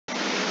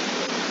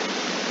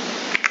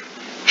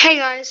Hey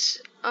guys,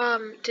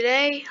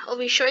 today I'll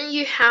be showing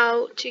you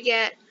how to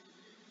get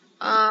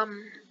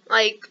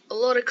like a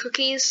lot of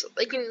cookies,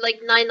 like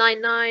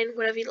 999,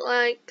 whatever you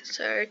like.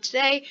 So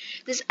today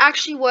this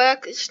actually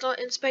works. It's not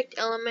inspect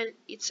element,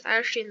 it's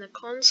actually in the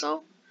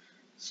console.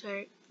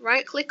 So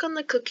right click on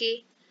the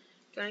cookie,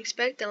 go on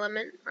inspect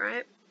element,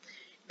 right?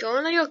 Go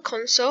on your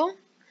console.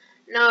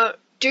 Now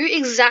do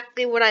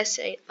exactly what I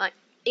say, like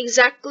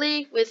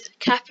exactly with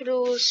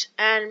capitals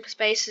and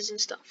spaces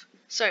and stuff.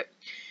 So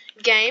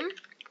game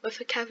with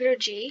a capital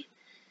G,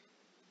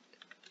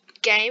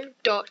 game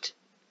dot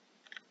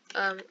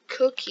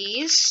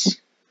cookies,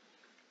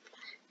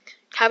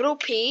 capital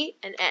P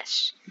and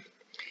S,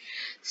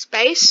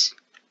 space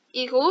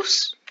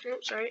equals,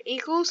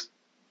 equals,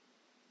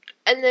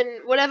 and then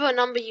whatever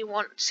number you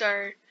want.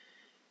 So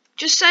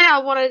just say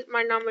I wanted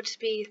my number to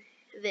be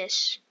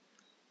this.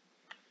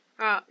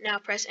 Now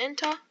press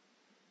enter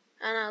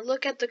and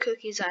look at the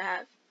cookies I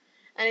have.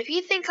 And if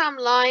you think I'm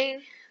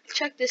lying,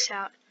 check this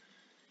out.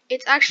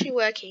 It's actually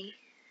working.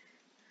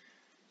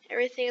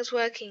 Everything is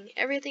working.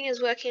 Everything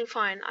is working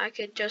fine. I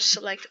could just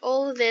select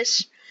all of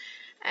this,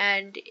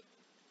 and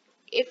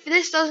if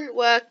this doesn't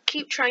work,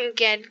 keep trying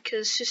again,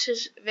 because this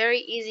is a very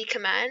easy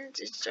command.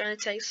 It only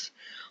takes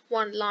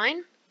one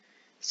line.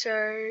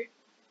 So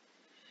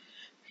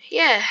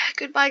yeah,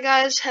 goodbye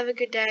guys, have a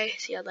good day,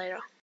 see you later.